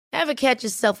Ever catch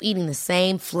yourself eating the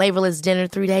same flavorless dinner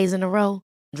 3 days in a row?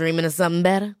 Dreaming of something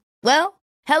better? Well,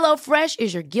 HelloFresh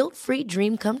is your guilt-free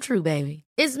dream come true, baby.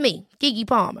 It's me, Keke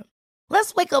Palmer.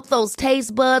 Let's wake up those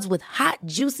taste buds with hot,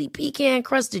 juicy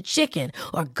pecan-crusted chicken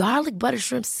or garlic butter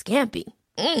shrimp scampi.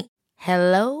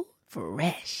 Hello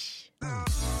Fresh.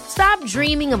 Stop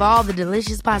dreaming of all the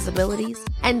delicious possibilities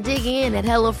and dig in at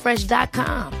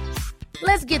HelloFresh.com.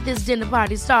 Let's get this dinner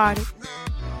party started.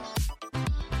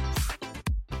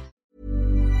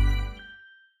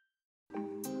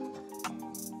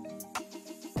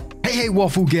 Hey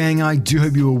Waffle Gang, I do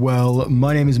hope you are well.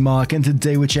 My name is Mark and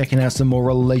today we're checking out some more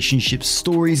relationship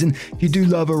stories, and if you do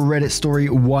love a Reddit story,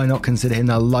 why not consider hitting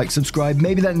that like, subscribe,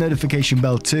 maybe that notification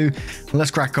bell too. And let's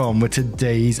crack on with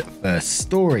today's first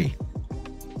story.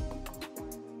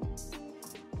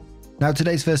 Now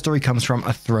today's first story comes from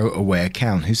a throwaway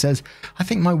account who says, I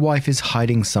think my wife is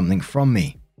hiding something from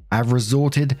me. I have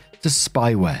resorted to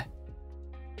spyware.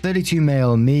 32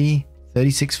 male me,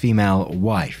 36 female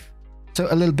wife. So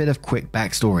a little bit of quick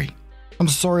backstory. I'm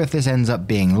sorry if this ends up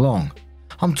being long.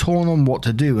 I'm torn on what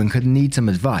to do and could need some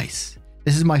advice.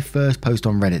 This is my first post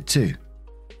on Reddit too.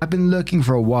 I've been lurking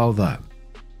for a while though.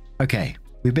 Okay,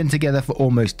 we've been together for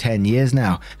almost 10 years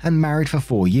now and married for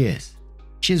 4 years.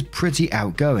 She is pretty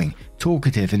outgoing,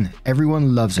 talkative, and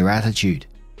everyone loves her attitude.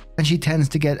 And she tends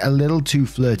to get a little too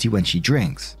flirty when she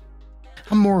drinks.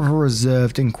 I'm more of a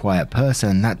reserved and quiet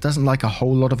person that doesn't like a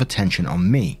whole lot of attention on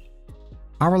me.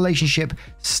 Our relationship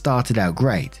started out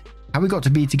great. How we got to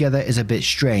be together is a bit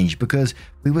strange because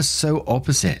we were so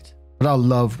opposite, but our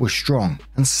love was strong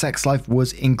and sex life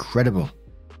was incredible.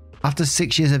 After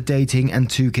 6 years of dating and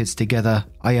 2 kids together,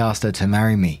 I asked her to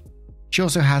marry me. She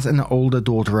also has an older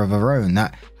daughter of her own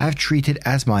that I have treated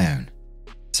as my own.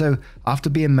 So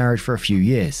after being married for a few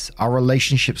years, our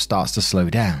relationship starts to slow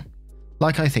down,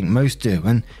 like I think most do,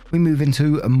 and we move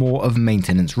into more of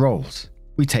maintenance roles.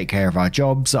 We take care of our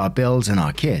jobs, our bills, and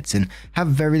our kids, and have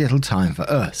very little time for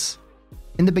us.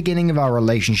 In the beginning of our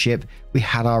relationship, we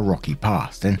had our rocky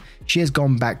past, and she has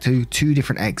gone back to 2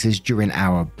 different exes during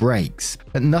our breaks,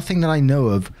 but nothing that I know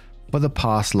of for the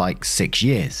past 6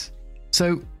 years.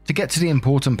 So, to get to the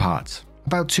important part,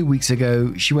 about 2 weeks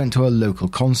ago, she went to a local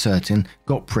concert and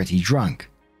got pretty drunk.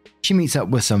 She meets up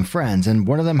with some friends, and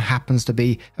one of them happens to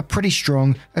be a pretty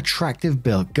strong, attractive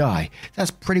built guy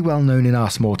that's pretty well known in our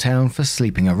small town for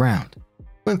sleeping around.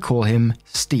 We'll call him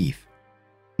Steve.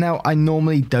 Now, I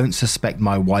normally don't suspect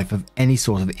my wife of any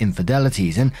sort of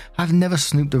infidelities, and I've never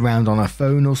snooped around on her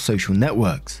phone or social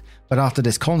networks. But after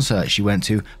this concert she went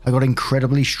to, I got an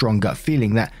incredibly strong gut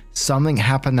feeling that something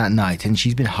happened that night and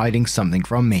she's been hiding something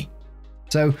from me.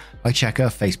 So I check her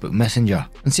Facebook Messenger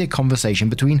and see a conversation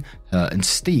between her and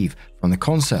Steve from the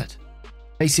concert.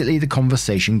 Basically, the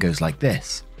conversation goes like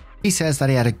this. He says that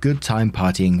he had a good time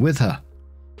partying with her.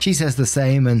 She says the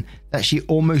same and that she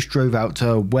almost drove out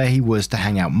to where he was to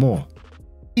hang out more.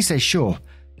 He says sure,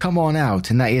 come on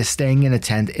out, and that he is staying in a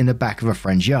tent in the back of a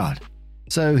friend's yard.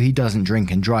 So he doesn't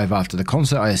drink and drive after the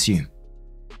concert, I assume.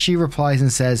 She replies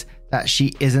and says that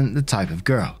she isn't the type of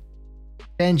girl.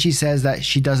 Then she says that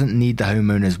she doesn't need the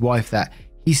homeowner's wife that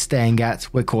he's staying at,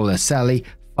 we'll call her Sally,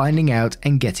 finding out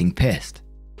and getting pissed.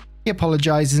 He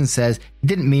apologizes and says he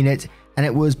didn't mean it and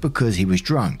it was because he was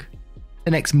drunk.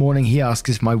 The next morning he asks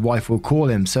if my wife will call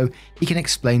him so he can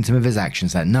explain some of his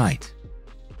actions that night.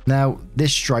 Now,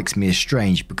 this strikes me as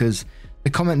strange because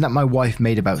the comment that my wife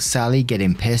made about Sally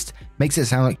getting pissed makes it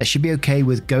sound like she'd be okay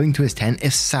with going to his tent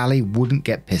if Sally wouldn't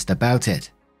get pissed about it.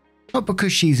 Not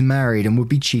because she's married and would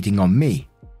be cheating on me.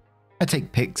 I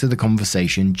take pics of the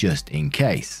conversation just in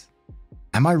case.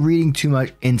 Am I reading too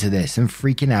much into this and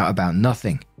freaking out about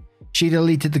nothing? She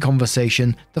deleted the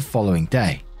conversation the following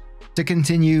day. To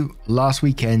continue, last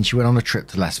weekend she went on a trip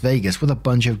to Las Vegas with a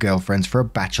bunch of girlfriends for a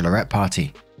bachelorette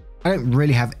party. I don't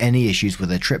really have any issues with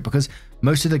her trip because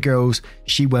most of the girls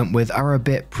she went with are a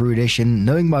bit prudish, and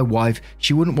knowing my wife,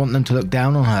 she wouldn't want them to look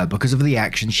down on her because of the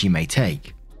actions she may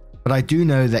take. But I do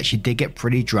know that she did get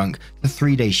pretty drunk the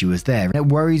 3 days she was there, and it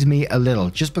worries me a little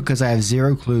just because I have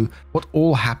zero clue what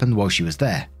all happened while she was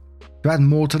there. To add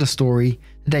more to the story,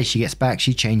 the day she gets back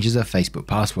she changes her Facebook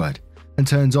password and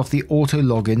turns off the auto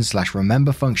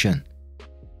login/remember function.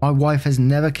 My wife has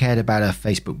never cared about her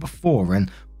Facebook before and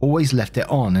always left it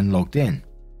on and logged in.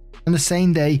 And the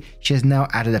same day she has now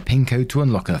added a PIN code to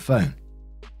unlock her phone.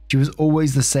 She was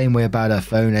always the same way about her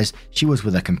phone as she was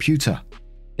with her computer.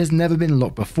 It has never been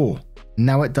locked before, and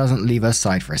now it doesn't leave her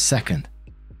side for a second.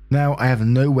 Now I have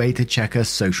no way to check her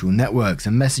social networks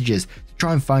and messages to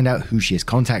try and find out who she is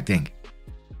contacting.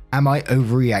 Am I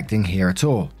overreacting here at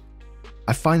all?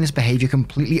 I find this behavior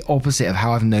completely opposite of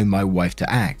how I've known my wife to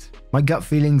act. My gut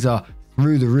feelings are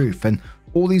through the roof, and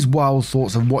all these wild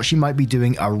thoughts of what she might be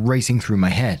doing are racing through my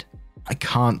head. I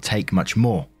can't take much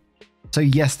more. So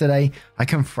yesterday, I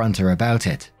confront her about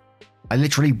it. I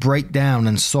literally break down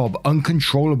and sob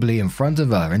uncontrollably in front of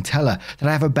her and tell her that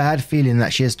I have a bad feeling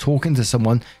that she is talking to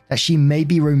someone that she may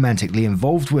be romantically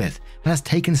involved with and has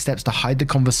taken steps to hide the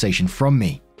conversation from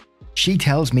me. She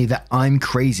tells me that I'm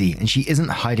crazy and she isn't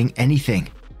hiding anything.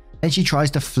 Then she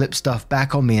tries to flip stuff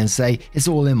back on me and say it's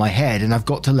all in my head and I've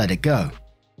got to let it go.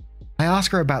 I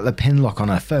ask her about the pin lock on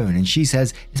her phone and she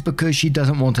says it's because she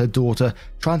doesn't want her daughter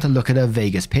trying to look at her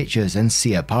Vegas pictures and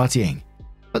see her partying.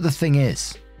 But the thing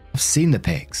is, I've seen the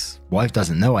pics, wife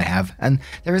doesn't know I have, and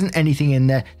there isn't anything in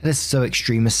there that is so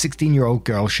extreme a 16-year-old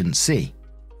girl shouldn't see.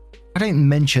 I don't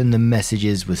mention the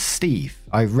messages with Steve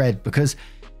I read because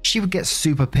she would get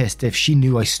super pissed if she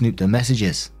knew I snooped her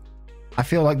messages. I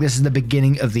feel like this is the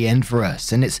beginning of the end for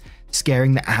us and it's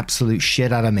scaring the absolute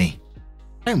shit out of me.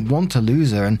 I don't want to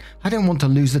lose her and I don't want to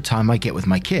lose the time I get with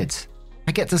my kids.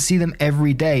 I get to see them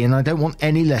every day and I don't want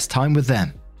any less time with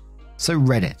them. So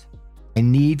Reddit, I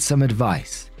need some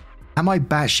advice. Am I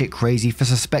batshit crazy for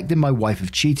suspecting my wife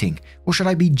of cheating, or should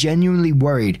I be genuinely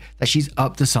worried that she's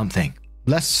up to something?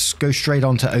 Let's go straight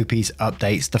on to OP's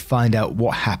updates to find out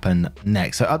what happened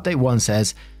next. So update 1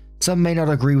 says, some may not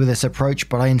agree with this approach,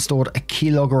 but I installed a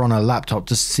keylogger on her laptop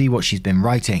to see what she's been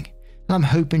writing. And I'm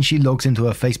hoping she logs into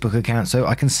her Facebook account so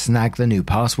I can snag the new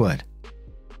password.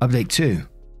 Update 2.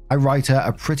 I write her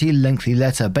a pretty lengthy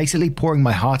letter, basically pouring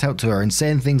my heart out to her and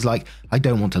saying things like, I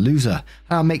don't want to lose her,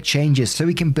 and I'll make changes so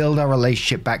we can build our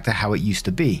relationship back to how it used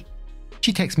to be.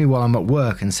 She texts me while I'm at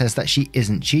work and says that she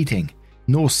isn't cheating,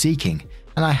 nor seeking,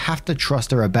 and I have to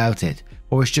trust her about it,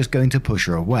 or it's just going to push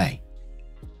her away.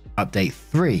 Update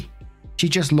 3. She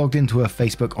just logged into her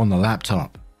Facebook on the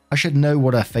laptop. I should know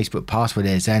what her Facebook password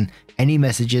is and any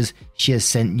messages she has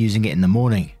sent using it in the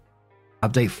morning.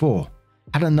 Update 4.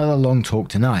 Had another long talk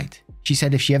tonight. She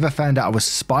said if she ever found out I was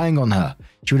spying on her,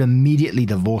 she would immediately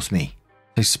divorce me.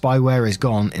 So spyware is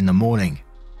gone in the morning.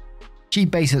 She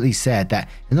basically said that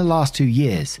in the last 2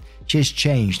 years, she has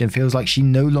changed and feels like she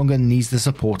no longer needs the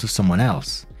support of someone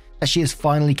else. That she is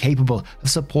finally capable of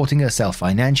supporting herself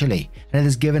financially, and it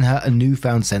has given her a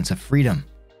newfound sense of freedom.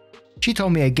 She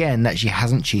told me again that she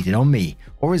hasn't cheated on me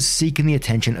or is seeking the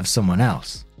attention of someone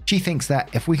else. She thinks that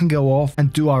if we can go off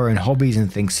and do our own hobbies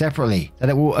and things separately, that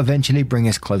it will eventually bring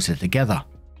us closer together.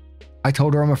 I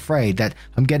told her I'm afraid that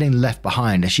I'm getting left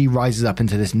behind as she rises up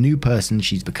into this new person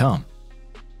she's become.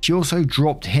 She also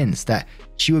dropped hints that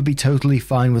she would be totally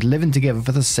fine with living together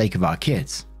for the sake of our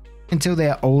kids, until they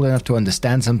are old enough to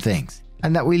understand some things,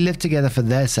 and that we live together for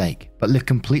their sake, but live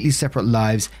completely separate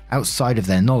lives outside of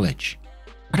their knowledge.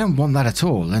 I don't want that at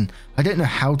all, and I don't know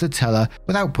how to tell her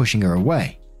without pushing her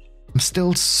away. I'm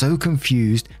still so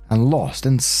confused and lost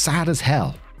and sad as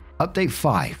hell. Update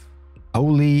 5.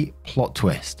 Holy plot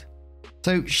twist.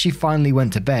 So she finally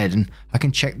went to bed and I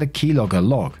can check the keylogger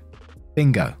log.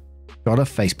 Bingo. Got a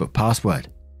Facebook password.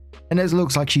 And it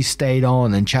looks like she stayed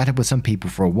on and chatted with some people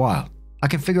for a while. I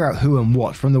can figure out who and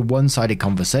what from the one-sided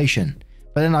conversation,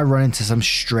 but then I run into some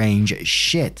strange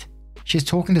shit. She's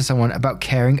talking to someone about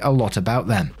caring a lot about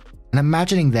them and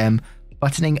imagining them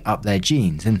buttoning up their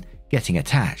jeans and getting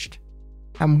attached.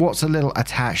 And what's a little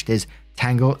attached is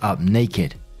tangled up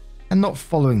naked and not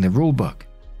following the rulebook.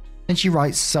 Then she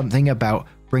writes something about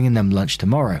bringing them lunch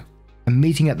tomorrow and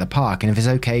meeting at the park and if it's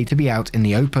okay to be out in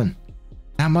the open.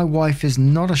 Now my wife is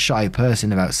not a shy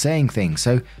person about saying things,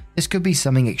 so this could be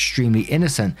something extremely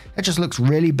innocent that just looks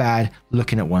really bad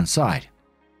looking at one side.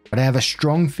 But I have a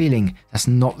strong feeling that's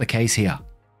not the case here.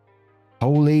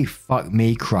 Holy fuck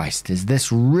me Christ, is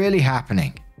this really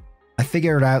happening? I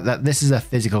figured out that this is a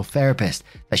physical therapist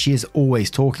that she is always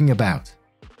talking about.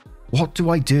 What do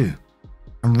I do?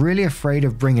 I'm really afraid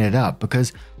of bringing it up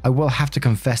because I will have to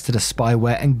confess to the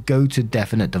spyware and go to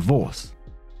definite divorce.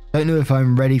 Don't know if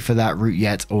I'm ready for that route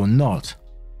yet or not.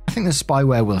 I think the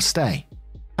spyware will stay.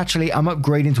 Actually, I'm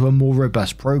upgrading to a more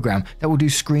robust program that will do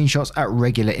screenshots at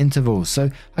regular intervals so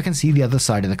I can see the other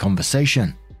side of the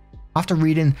conversation. After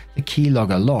reading the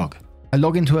keylogger log, I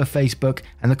log into her Facebook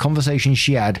and the conversation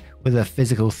she had with her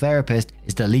physical therapist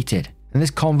is deleted, and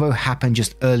this convo happened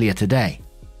just earlier today.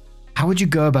 How would you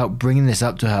go about bringing this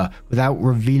up to her without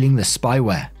revealing the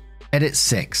spyware? Edit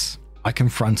 6. I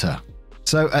confront her.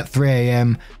 So at 3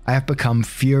 AM, I have become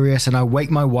furious and I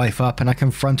wake my wife up and I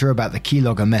confront her about the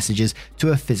keylogger messages to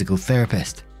her physical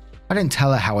therapist. I don't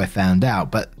tell her how I found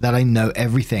out, but that I know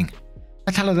everything.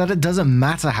 I tell her that it doesn't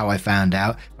matter how I found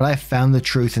out, but I have found the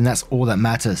truth and that's all that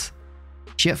matters.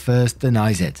 She at first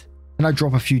denies it. Then I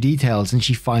drop a few details and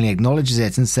she finally acknowledges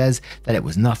it and says that it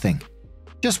was nothing.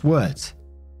 Just words.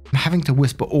 I'm having to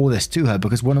whisper all this to her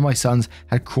because one of my sons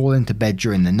had crawled into bed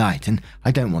during the night and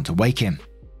I don't want to wake him.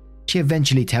 She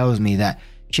eventually tells me that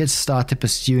she had started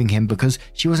pursuing him because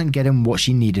she wasn't getting what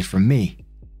she needed from me.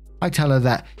 I tell her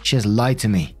that she has lied to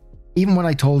me. Even when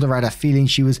I told her I had a feeling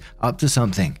she was up to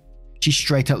something, she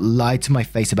straight up lied to my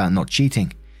face about not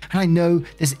cheating. And I know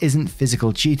this isn't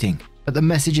physical cheating, but the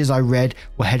messages I read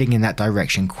were heading in that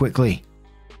direction quickly.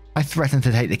 I threatened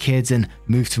to take the kids and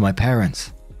move to my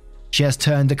parents. She has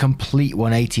turned a complete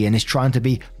 180 and is trying to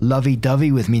be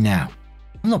lovey-dovey with me now.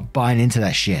 I'm not buying into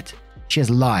that shit. She has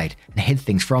lied and hid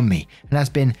things from me and has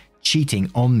been cheating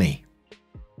on me.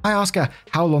 I ask her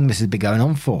how long this has been going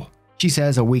on for. She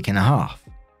says a week and a half.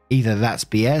 Either that's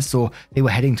BS or they were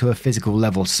heading to a physical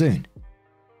level soon.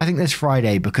 I think this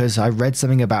Friday because I read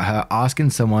something about her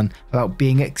asking someone about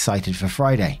being excited for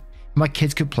Friday. My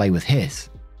kids could play with his.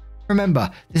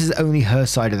 Remember, this is only her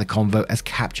side of the convo as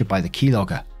captured by the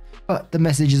keylogger. But the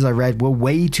messages I read were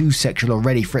way too sexual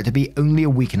already for it to be only a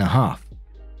week and a half.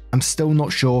 I'm still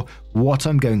not sure what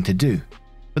I'm going to do,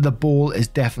 but the ball is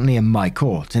definitely in my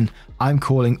court and I'm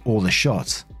calling all the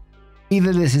shots.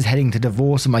 Either this is heading to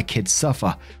divorce and my kids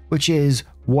suffer, which is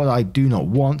what I do not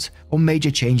want, or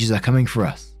major changes are coming for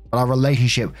us, but our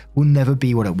relationship will never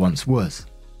be what it once was.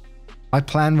 My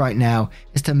plan right now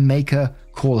is to make her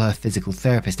call her physical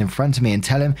therapist in front of me and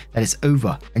tell him that it's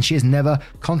over and she is never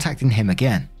contacting him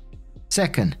again.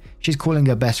 Second, she's calling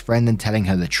her best friend and telling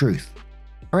her the truth.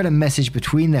 I read a message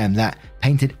between them that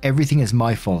painted everything as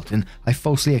my fault and I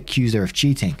falsely accused her of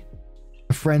cheating.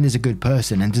 Her friend is a good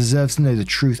person and deserves to know the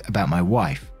truth about my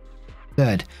wife.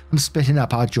 Third, I'm splitting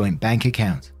up our joint bank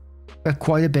account. We have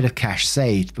quite a bit of cash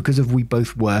saved because we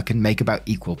both work and make about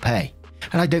equal pay,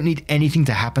 and I don't need anything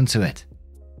to happen to it.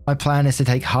 My plan is to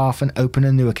take half and open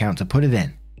a new account to put it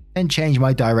in, then change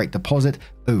my direct deposit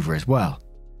over as well.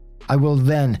 I will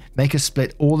then make us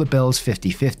split all the bills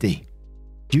 50-50.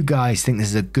 Do you guys think this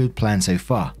is a good plan so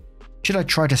far? Should I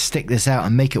try to stick this out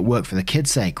and make it work for the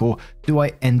kids' sake, or do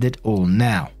I end it all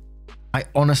now? I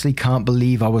honestly can't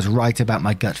believe I was right about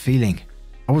my gut feeling.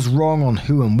 I was wrong on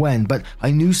who and when, but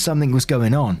I knew something was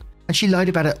going on, and she lied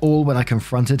about it all when I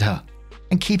confronted her.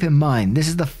 And keep in mind, this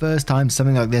is the first time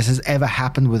something like this has ever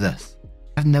happened with us.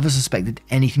 I've never suspected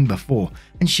anything before,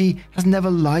 and she has never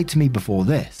lied to me before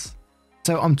this.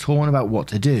 So I'm torn about what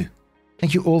to do.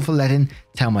 Thank you all for letting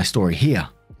tell my story here.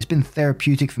 It's been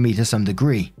therapeutic for me to some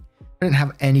degree. I don't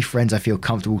have any friends I feel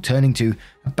comfortable turning to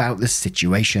about this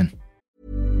situation.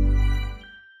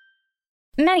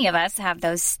 Many of us have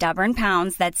those stubborn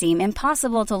pounds that seem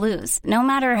impossible to lose, no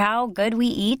matter how good we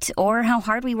eat or how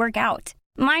hard we work out.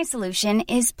 My solution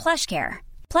is PlushCare.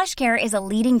 PlushCare is a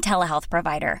leading telehealth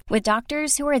provider with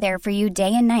doctors who are there for you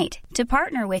day and night to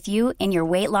partner with you in your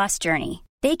weight loss journey.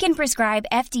 They can prescribe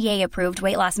FDA-approved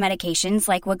weight loss medications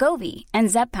like Wegovy and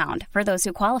Zepbound for those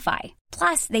who qualify.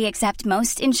 Plus, they accept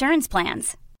most insurance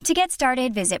plans. To get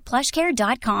started, visit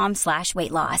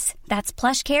plushcare.com/weightloss. That's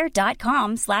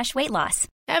plushcare.com/weightloss.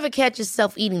 Ever catch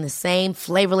yourself eating the same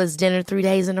flavorless dinner 3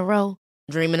 days in a row?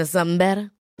 Dreaming of something better?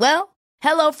 Well,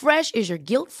 HelloFresh is your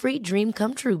guilt-free dream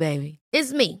come true, baby.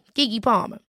 It's me, Keke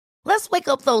Palmer. Let's wake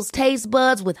up those taste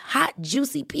buds with hot,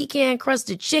 juicy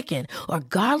pecan-crusted chicken or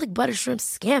garlic butter shrimp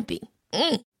scampi.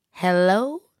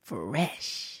 Hello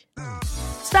Fresh.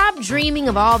 Stop dreaming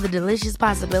of all the delicious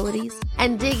possibilities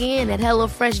and dig in at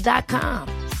HelloFresh.com.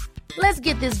 Let's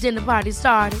get this dinner party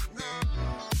started.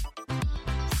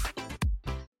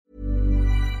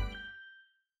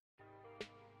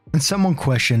 And someone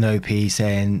questioned OP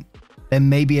saying, there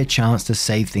may be a chance to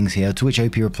save things here, to which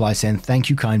OP replies saying, thank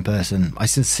you, kind person. I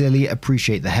sincerely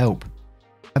appreciate the help.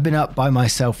 I've been up by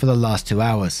myself for the last 2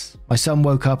 hours. My son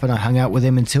woke up and I hung out with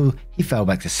him until he fell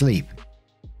back to sleep.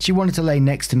 She wanted to lay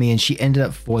next to me and she ended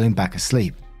up falling back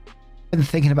asleep. I've been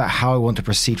thinking about how I want to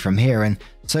proceed from here, and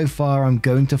so far I'm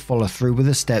going to follow through with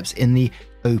the steps in the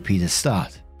OP to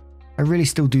start. I really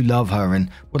still do love her and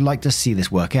would like to see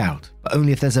this work out, but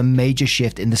only if there's a major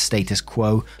shift in the status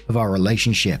quo of our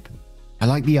relationship. I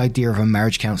like the idea of a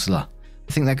marriage counselor.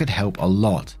 I think that could help a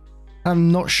lot.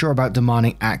 I'm not sure about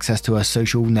demanding access to her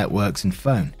social networks and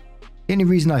phone. The only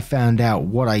reason I found out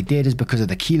what I did is because of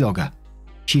the keylogger.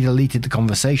 She deleted the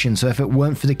conversation, so if it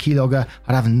weren't for the keylogger,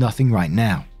 I'd have nothing right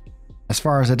now. As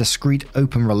far as a discreet,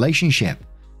 open relationship,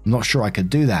 I'm not sure I could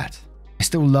do that. I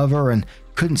still love her and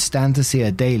couldn't stand to see her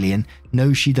daily and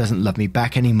know she doesn't love me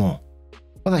back anymore,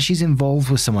 or that she's involved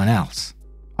with someone else.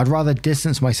 I'd rather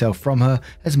distance myself from her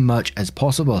as much as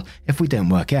possible if we don't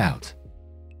work out.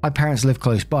 My parents live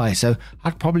close by, so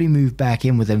I'd probably move back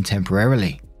in with them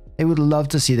temporarily. They would love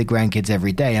to see the grandkids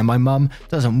every day, and my mum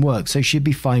doesn't work, so she'd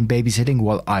be fine babysitting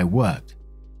while I worked.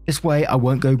 This way I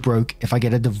won't go broke if I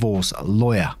get a divorce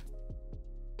lawyer.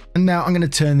 And now I'm going to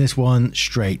turn this one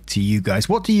straight to you guys.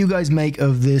 What do you guys make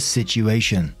of this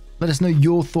situation? Let us know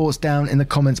your thoughts down in the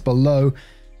comments below,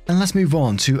 and let's move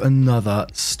on to another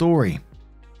story.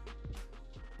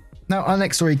 Now, our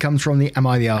next story comes from the Am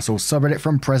I the Arsehole subreddit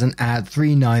from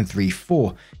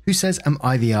PresentAd3934, who says, Am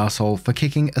I the arsehole for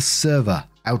kicking a server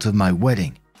out of my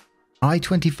wedding? I,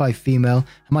 25 female,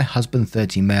 and my husband,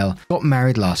 30 male, got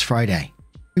married last Friday.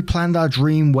 We planned our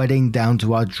dream wedding down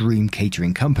to our dream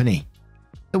catering company.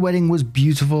 The wedding was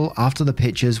beautiful. After the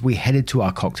pictures, we headed to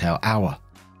our cocktail hour,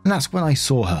 and that's when I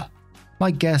saw her. My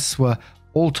guests were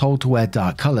all told to wear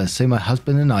dark colours, so my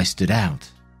husband and I stood out.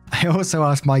 I also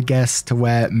asked my guests to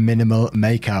wear minimal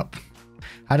makeup.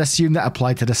 I'd assumed that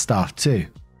applied to the staff too.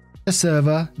 The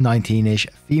server, 19-ish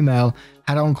female,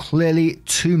 had on clearly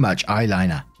too much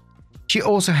eyeliner. She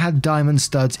also had diamond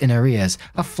studs in her ears,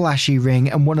 a flashy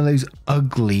ring, and one of those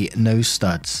ugly nose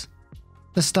studs.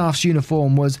 The staff's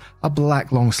uniform was a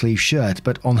black long-sleeve shirt,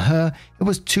 but on her it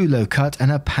was too low cut and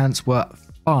her pants were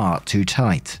far too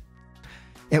tight.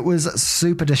 It was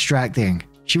super distracting.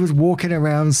 She was walking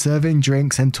around serving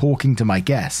drinks and talking to my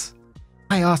guests.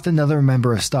 I asked another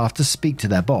member of staff to speak to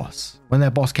their boss. When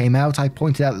their boss came out, I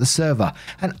pointed out the server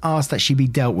and asked that she be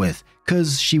dealt with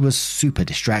because she was super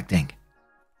distracting.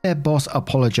 Their boss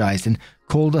apologized and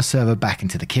called the server back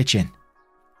into the kitchen.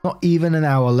 Not even an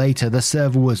hour later, the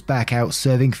server was back out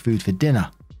serving food for dinner.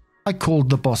 I called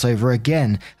the boss over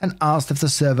again and asked if the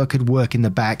server could work in the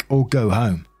back or go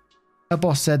home. Her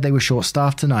boss said they were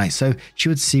short-staffed tonight, so she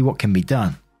would see what can be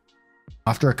done.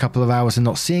 After a couple of hours of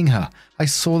not seeing her, I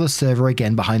saw the server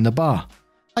again behind the bar.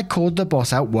 I called the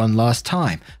boss out one last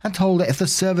time and told her if the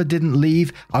server didn't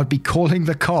leave, I'd be calling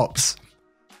the cops.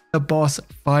 The boss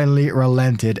finally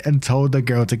relented and told the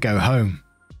girl to go home.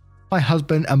 My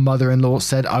husband and mother-in-law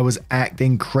said I was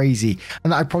acting crazy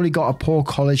and that I probably got a poor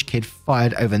college kid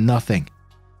fired over nothing.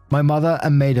 My mother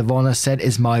and maid of honor said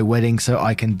it's my wedding so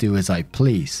I can do as I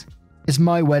please. It's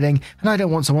my wedding and I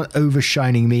don't want someone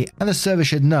overshining me, and the server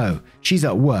should know she's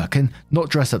at work and not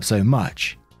dress up so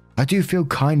much. I do feel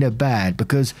kinda bad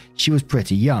because she was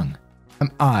pretty young.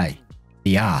 Am I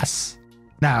the ass?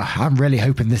 Now, I'm really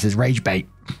hoping this is rage bait,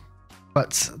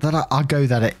 but I'll go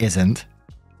that it isn't.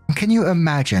 Can you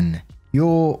imagine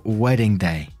your wedding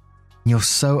day? You're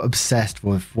so obsessed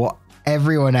with what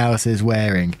everyone else is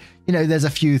wearing. You know, there's a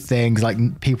few things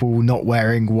like people not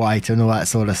wearing white and all that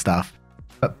sort of stuff.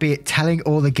 But be it telling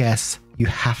all the guests you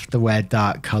have to wear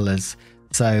dark colours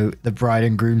so the bride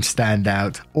and groom stand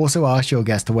out. Also ask your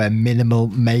guests to wear minimal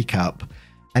makeup,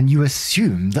 and you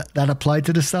assume that applied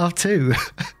to the staff too.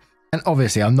 And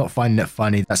obviously I'm not finding it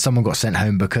funny that someone got sent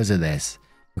home because of this,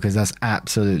 because that's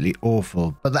absolutely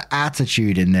awful. But the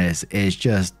attitude in this is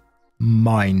just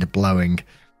mind-blowing.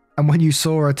 And when you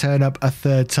saw her turn up a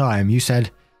third time, you said,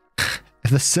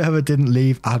 if the server didn't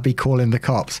leave, I'd be calling the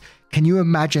cops. Can you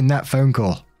imagine that phone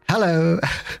call? Hello?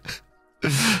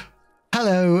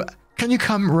 Hello? Can you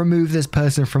come remove this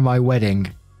person from my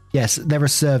wedding? Yes, they're a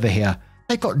server here.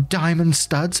 They've got diamond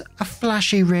studs, a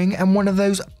flashy ring, and one of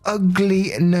those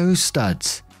ugly nose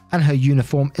studs. And her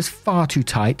uniform is far too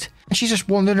tight, and she's just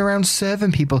wandering around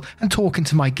serving people and talking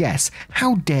to my guests.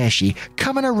 How dare she?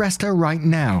 Come and arrest her right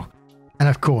now. And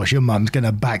of course, your mum's going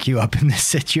to back you up in this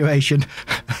situation.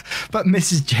 But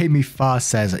Mrs. Jamie Fast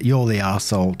says, you're the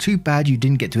arsehole. Too bad you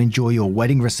didn't get to enjoy your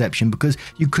wedding reception because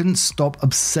you couldn't stop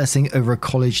obsessing over a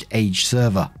college-age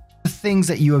server. The things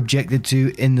that you objected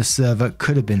to in the server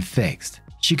could have been fixed.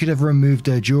 She could have removed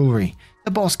her jewelry.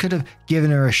 The boss could have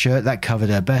given her a shirt that covered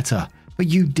her better. But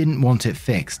you didn't want it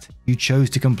fixed. You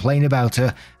chose to complain about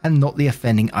her and not the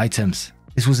offending items.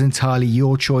 This was entirely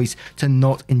your choice to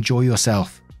not enjoy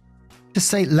yourself. The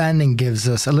St. Landing gives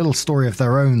us a little story of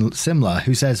their own, similar,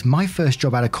 who says, my first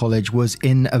job out of college was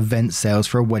in event sales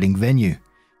for a wedding venue.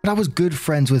 But I was good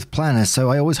friends with planners, so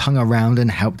I always hung around and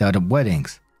helped out at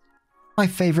weddings. My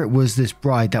favourite was this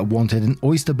bride that wanted an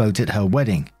oyster boat at her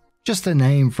wedding. Just a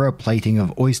name for a plating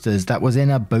of oysters that was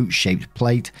in a boat-shaped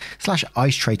plate /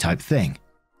 ice tray type thing.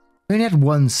 We only had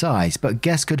one size, but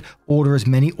guests could order as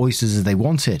many oysters as they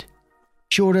wanted.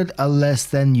 She ordered a less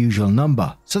than usual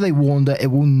number, so they warned her it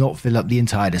will not fill up the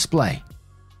entire display.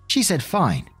 She said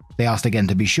fine. They asked again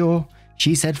to be sure.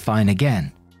 She said fine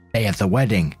again. Day of the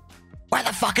wedding. Where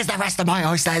the fuck is the rest of my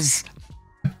oysters?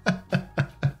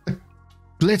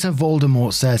 Glitter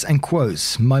Voldemort says, and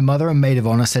quotes, my mother and maid of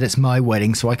honor said it's my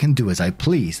wedding so I can do as I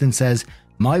please, then says,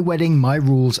 my wedding, my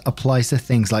rules applies to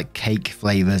things like cake,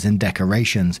 flavors, and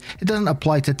decorations. It doesn't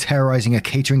apply to terrorizing a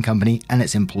catering company and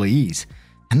its employees.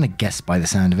 and a guest by the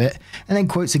sound of it, and then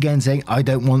quotes again saying, I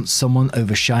don't want someone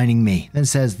overshining me. Then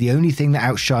says, the only thing that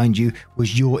outshined you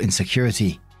was your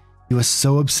insecurity. You were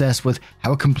so obsessed with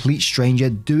how a complete stranger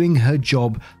doing her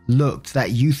job looked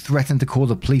that you threatened to call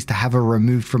the police to have her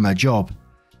removed from her job.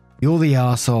 You're the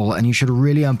arsehole, and you should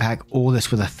really unpack all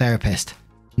this with a therapist,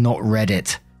 not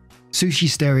Reddit. Sushi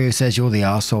Stereo says you're the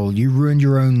arsehole. You ruined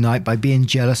your own night by being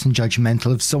jealous and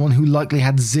judgmental of someone who likely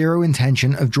had zero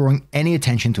intention of drawing any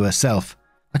attention to herself.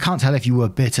 I can't tell if you were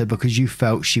bitter because you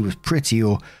felt she was pretty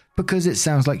or because it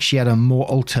sounds like she had a more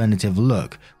alternative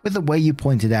look, with the way you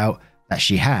pointed out that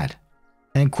she had.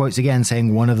 And quotes again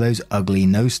saying one of those ugly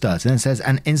nose studs, and it says,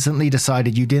 and instantly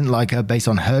decided you didn't like her based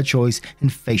on her choice in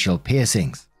facial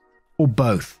piercings. Or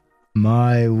both.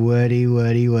 My wordy.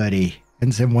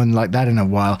 Haven't seen one like that in a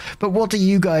while. But what do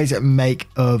you guys make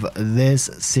of this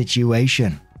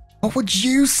situation? What would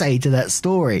you say to that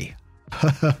story?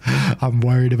 I'm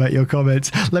worried about your comments.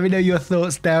 Let me know your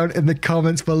thoughts down in the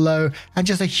comments below. And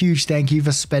just a huge thank you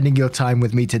for spending your time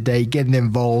with me today, getting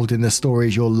involved in the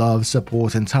stories your love,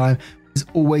 support, and time is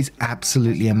always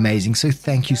absolutely amazing. So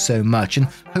thank you so much. And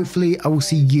hopefully I will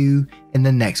see you in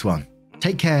the next one.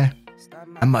 Take care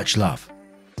and much love.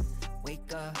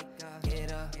 Wake up,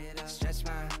 get up, stretch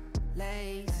my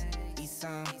legs, eat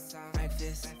some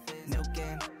breakfast, milk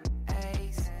and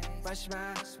eggs, brush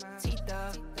my teeth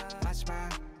up, wash my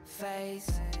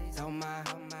face, throw my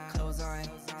clothes on,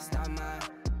 start my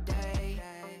day.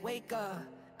 Wake up,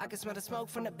 I can smell the smoke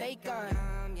from the bacon.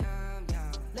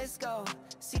 Let's go,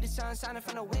 see the sun shining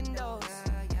from the windows.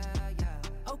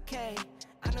 Okay,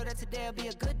 I know that today'll be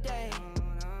a good day.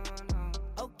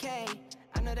 Okay,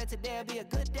 I know that today'll be a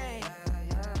good day.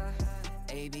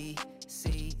 A, B,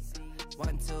 C,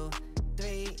 1, 2,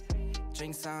 3.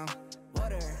 Drink some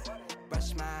water,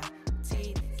 brush my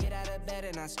teeth, get out of bed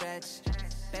and I stretch.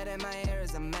 Bed in my hair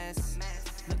is a mess.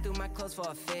 Look through my clothes for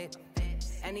a fit.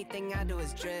 Anything I do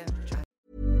is drip.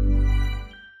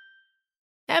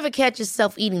 Ever catch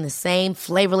yourself eating the same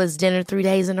flavorless dinner 3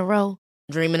 days in a row?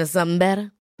 Dreaming of something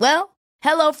better? Well,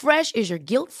 HelloFresh is your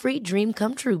guilt-free dream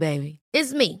come true, baby.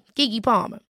 It's me, Keke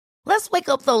Palmer. Let's wake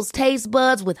up those taste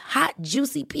buds with hot,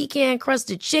 juicy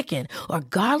pecan-crusted chicken or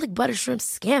garlic butter shrimp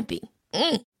scampi.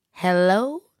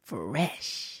 Hello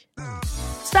Fresh.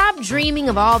 Stop dreaming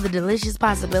of all the delicious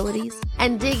possibilities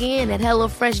and dig in at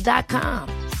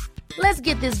HelloFresh.com. Let's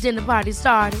get this dinner party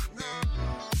started.